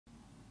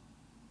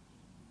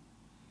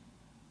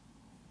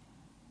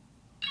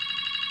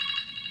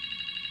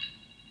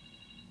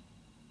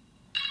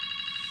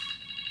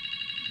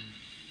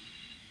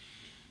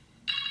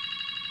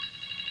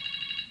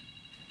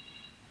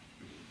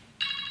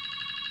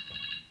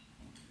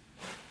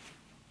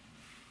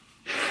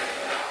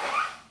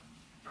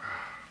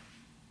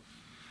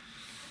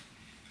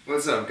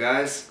What's up,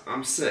 guys?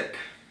 I'm sick.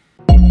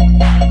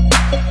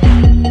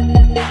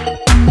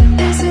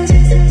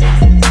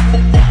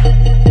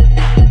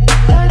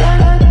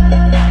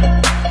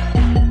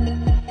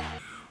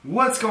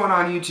 What's going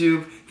on,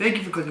 YouTube? Thank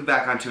you for clicking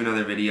back onto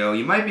another video.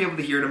 You might be able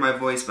to hear it in my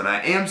voice, but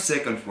I am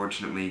sick,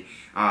 unfortunately.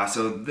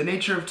 So the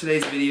nature of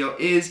today's video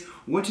is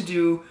what to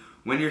do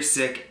when you're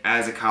sick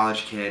as a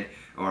college kid,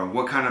 or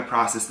what kind of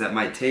process that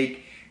might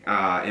take.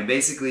 And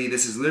basically,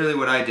 this is literally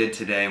what I did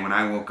today when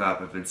I woke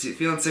up. I've been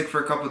feeling sick for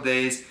a couple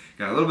days,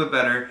 got a little bit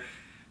better.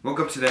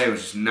 Woke up today,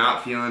 was just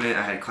not feeling it.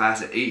 I had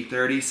class at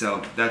 8:30,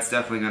 so that's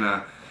definitely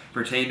gonna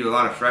pertain to a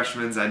lot of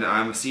freshmen.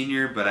 I'm a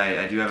senior, but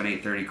I do have an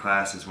 8:30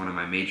 class as one of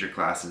my major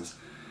classes.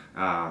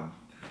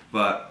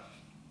 But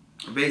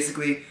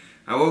basically,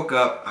 I woke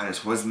up, I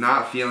just was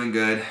not feeling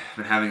good.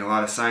 Been having a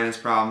lot of sinus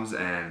problems,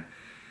 and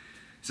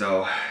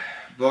so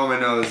blowing my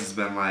nose has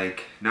been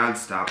like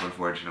non-stop,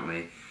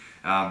 unfortunately.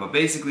 But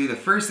basically, the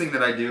first thing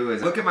that I do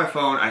is look at my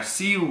phone. I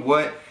see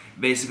what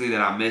basically that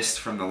I missed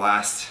from the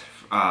last,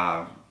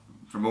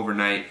 from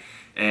overnight.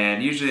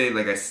 And usually,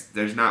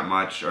 there's not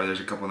much, or there's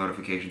a couple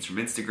notifications from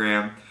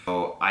Instagram.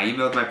 So I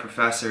emailed my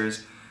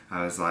professors.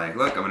 I was like,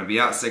 look, I'm gonna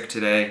be out sick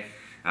today.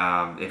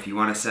 If you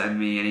wanna send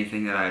me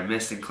anything that I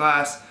missed in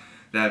class,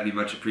 that'd be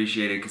much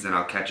appreciated, because then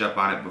I'll catch up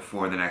on it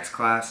before the next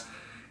class.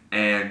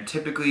 And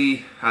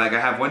typically, I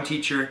have one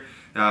teacher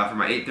for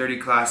my 8:30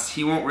 class.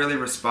 He won't really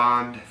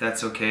respond.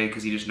 That's okay,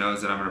 because he just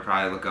knows that I'm gonna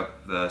probably look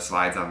up the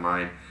slides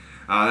online.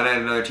 Then I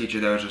had another teacher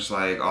that was just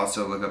like,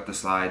 also look up the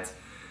slides.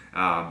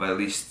 But at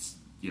least,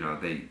 you know,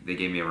 they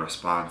gave me a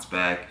response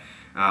back.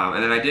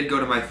 And then I did go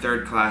to my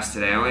third class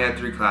today. I only had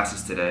 3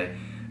 classes today.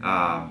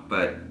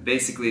 But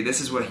basically, this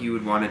is what you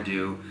would want to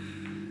do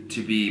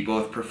to be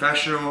both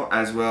professional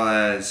as well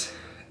as,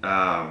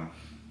 I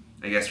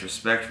guess,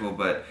 respectful.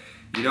 But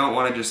you don't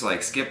want to just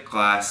like skip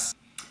class.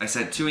 I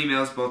sent 2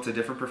 emails, both to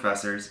different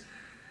professors.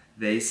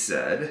 They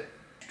said,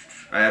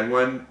 I had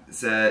one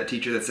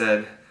teacher that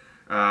said,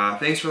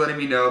 thanks for letting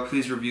me know.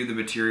 Please review the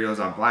materials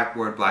on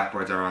Blackboard.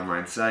 Blackboard's our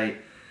online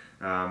site.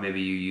 Maybe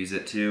you use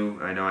it too.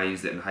 I know I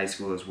used it in high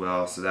school as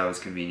well, so that was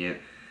convenient.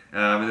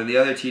 And then the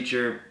other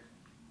teacher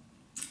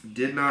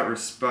did not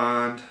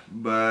respond,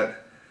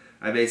 but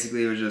I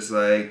basically was just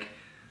like,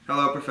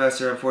 hello,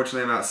 professor.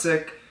 Unfortunately, I'm out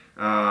sick.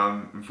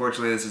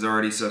 Unfortunately, this is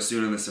already so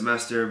soon in the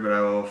semester, but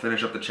I will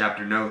finish up the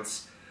chapter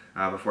notes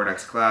before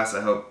next class.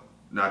 I hope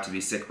not to be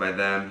sick by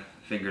then.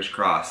 Fingers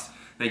crossed.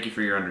 Thank you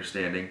for your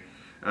understanding.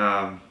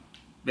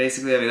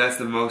 Basically, I mean, that's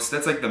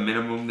like the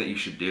minimum that you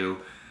should do,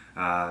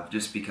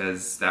 just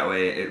because that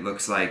way it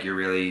looks like you're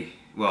really,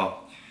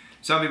 well,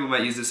 some people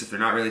might use this if they're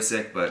not really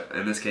sick, but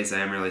in this case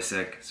I am really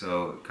sick,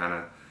 so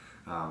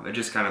it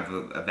just kind of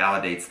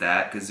validates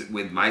that, because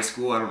with my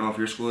school, I don't know if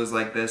your school is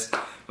like this,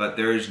 but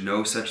there is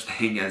no such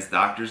thing as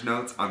doctor's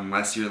notes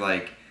unless you're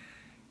like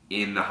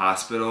in the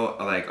hospital,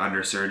 like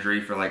under surgery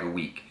for like a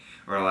week,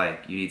 or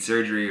like you need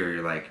surgery, or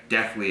you're like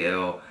deathly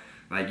ill.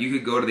 Like, you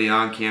could go to the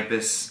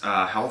on-campus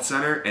health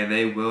center, and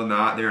they are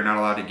not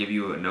allowed to give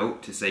you a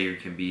note to say you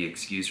can be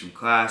excused from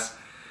class.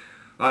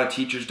 A lot of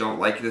teachers don't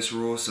like this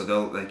rule, so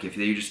they'll, like, if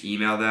you just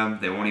email them,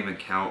 they won't even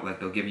count.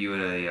 Like, they'll give you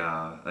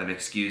an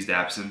excused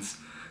absence,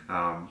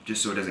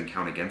 just so it doesn't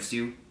count against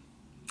you.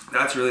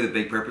 That's really the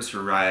big purpose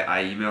for why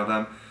I email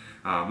them.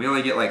 We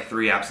only get like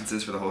 3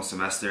 absences for the whole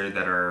semester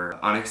that are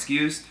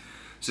unexcused,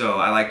 so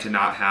I like to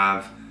not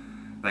have,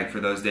 like, for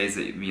those days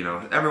that, you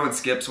know, everyone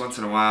skips once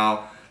in a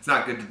while. It's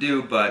not good to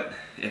do, but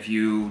if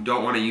you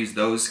don't want to use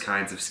those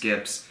kinds of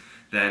skips,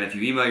 then if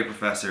you email your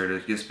professor,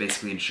 it just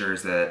basically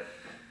ensures that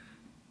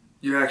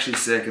you're actually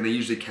sick, and they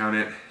usually count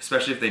it,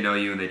 especially if they know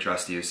you and they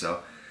trust you.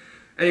 So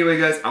anyway,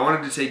 guys, I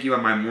wanted to take you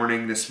on my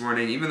morning this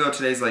morning, even though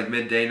today's like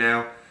midday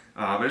now.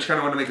 I just kind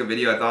of wanted to make a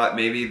video. I thought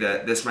maybe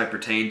that this might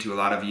pertain to a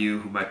lot of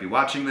you who might be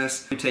watching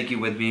this. Let me take you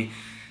with me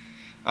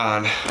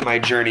on my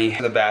journey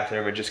to the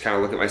bathroom and just kind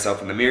of look at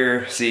myself in the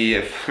mirror, see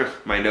if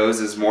my nose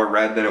is more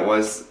red than it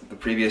was the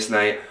previous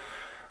night.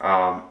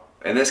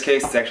 In this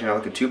case, it's actually not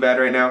looking too bad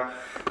right now.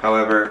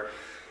 However,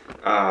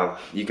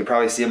 you can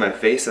probably see in my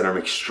face that I'm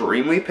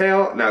extremely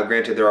pale. Now,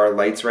 granted, there are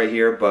lights right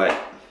here, but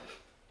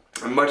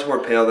I'm much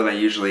more pale than I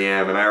usually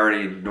am, and I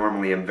already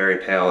normally am very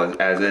pale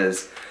as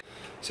is.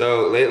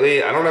 So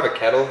lately, I don't have a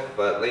kettle,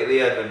 but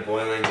lately I've been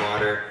boiling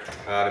water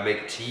to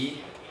make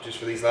tea just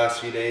for these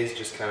last few days,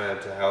 just kind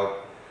of to help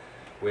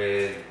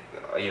with,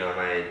 you know,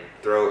 my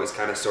throat is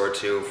kind of sore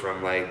too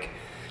from like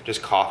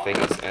just coughing.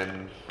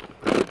 And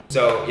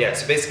so yeah,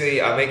 so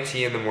basically I make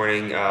tea in the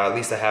morning, at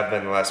least I have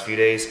been the last few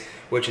days,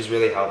 which has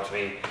really helped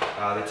me.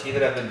 The tea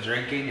that I've been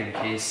drinking, in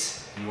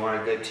case you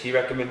want a good tea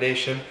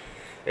recommendation,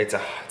 it's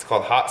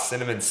called Hot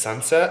Cinnamon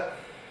Sunset.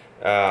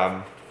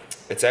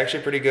 It's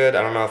actually pretty good.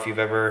 I don't know if you've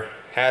ever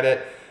had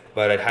it,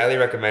 but I'd highly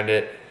recommend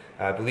it.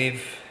 I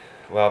believe,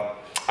 well,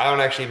 I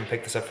don't actually even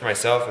pick this up for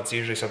myself. It's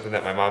usually something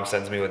that my mom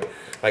sends me with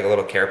like a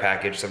little care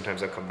package.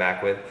 Sometimes I'll come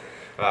back with.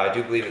 I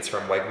do believe it's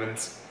from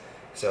Bergman's,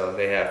 so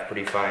they have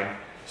pretty fine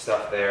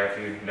stuff there if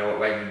you know what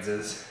Bergman's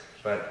is,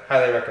 but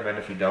highly recommend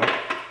if you don't.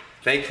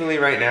 Thankfully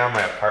right now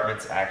my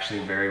apartment's actually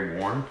very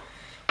warm,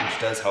 which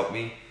does help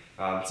me.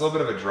 It's a little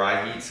bit of a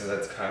dry heat, so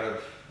that's kind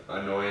of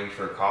annoying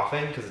for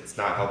coughing because it's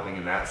not helping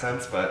in that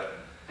sense, but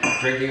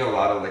drinking a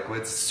lot of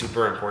liquids is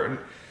super important,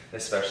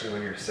 especially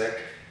when you're sick.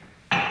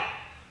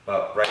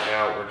 But right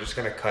now, we're just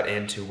gonna cut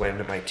into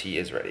when my tea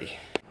is ready.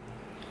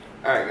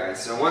 All right,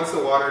 guys, so once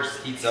the water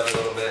heats up a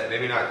little bit,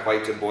 maybe not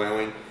quite to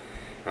boiling,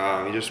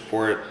 you just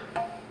pour it.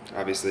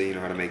 Obviously, you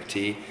know how to make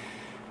tea,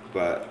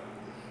 but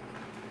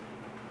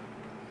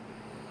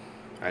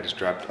I just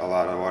dropped a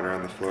lot of water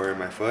on the floor in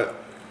my foot,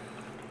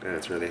 and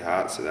it's really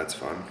hot, so that's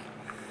fun.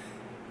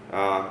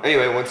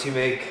 Anyway, once I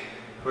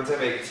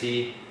make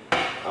tea,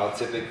 I'll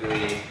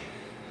typically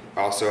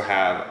also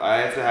I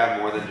have to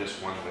have more than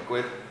just one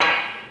liquid,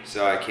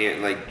 so I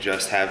can't like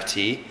just have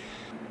tea.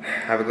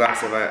 Have a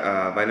glass of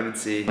vitamin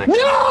C.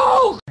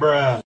 No!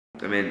 Bruh.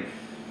 I mean,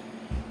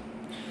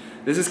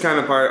 this is kind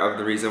of part of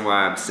the reason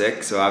why I'm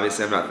sick, so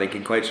obviously I'm not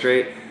thinking quite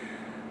straight.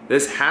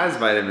 This has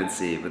vitamin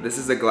C, but this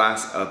is a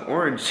glass of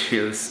orange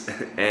juice,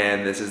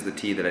 and this is the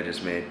tea that I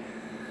just made.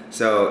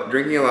 So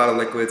drinking a lot of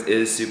liquids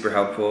is super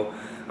helpful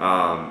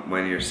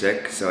when you're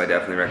sick, so I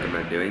definitely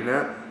recommend doing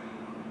that.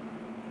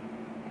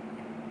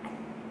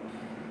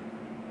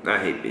 I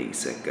hate being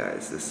sick,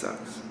 guys. This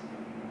sucks.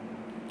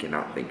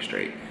 Cannot think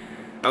straight.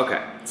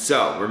 Okay,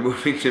 so we're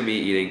moving to me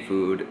eating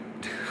food.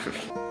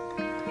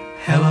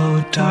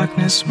 Hello,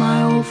 darkness,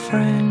 my old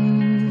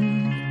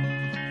friend.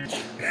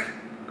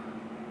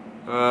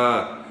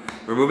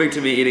 We're moving to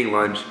me eating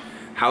lunch.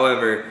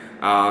 However,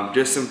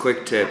 just some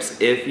quick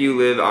tips. If you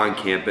live on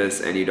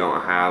campus and you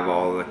don't have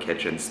all the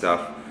kitchen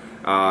stuff,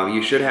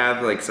 you should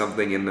have like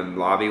something in the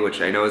lobby, which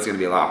I know is going to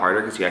be a lot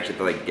harder because you actually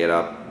have to like get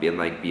up and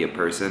like be a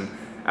person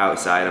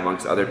outside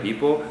amongst other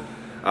people.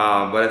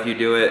 But if you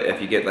do it,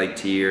 if you get like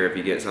tea or if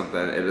you get something,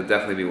 it'll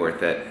definitely be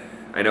worth it.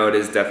 I know it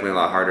is definitely a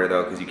lot harder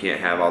though because you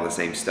can't have all the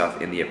same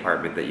stuff in the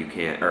apartment that you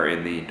can't, or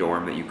in the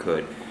dorm that you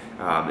could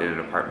in an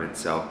apartment.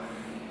 So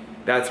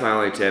that's my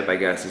only tip, I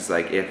guess, is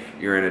like if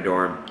you're in a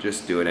dorm,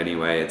 just do it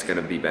anyway. It's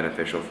gonna be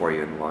beneficial for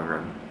you in the long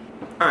run.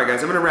 Alright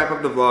guys, I'm gonna wrap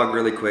up the vlog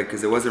really quick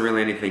because it wasn't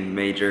really anything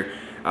major.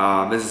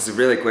 This is a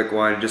really quick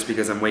one just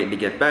because I'm waiting to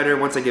get better.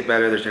 Once I get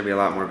better, there's gonna be a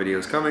lot more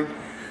videos coming.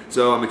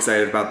 So I'm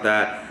excited about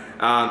that.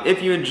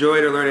 If you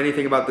enjoyed or learned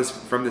anything about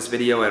from this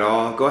video at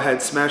all, go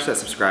ahead, smash that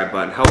subscribe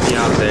button, help me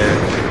out there.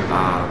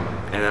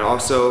 And then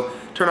also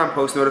turn on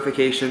post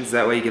notifications,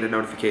 that way you get a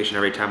notification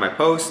every time I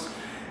post.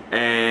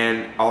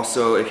 And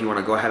also if you want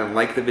to go ahead and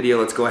like the video,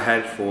 let's go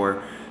ahead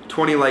for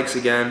 20 likes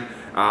again.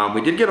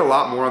 We did get a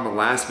lot more on the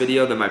last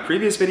video than my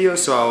previous video,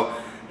 so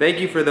thank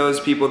you for those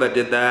people that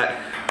did that.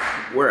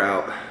 We're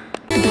out.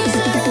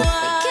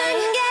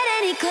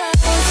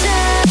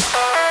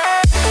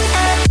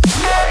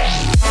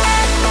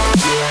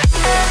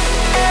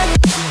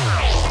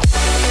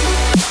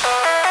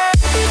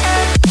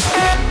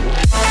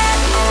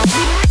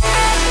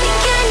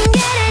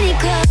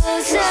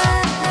 Closer.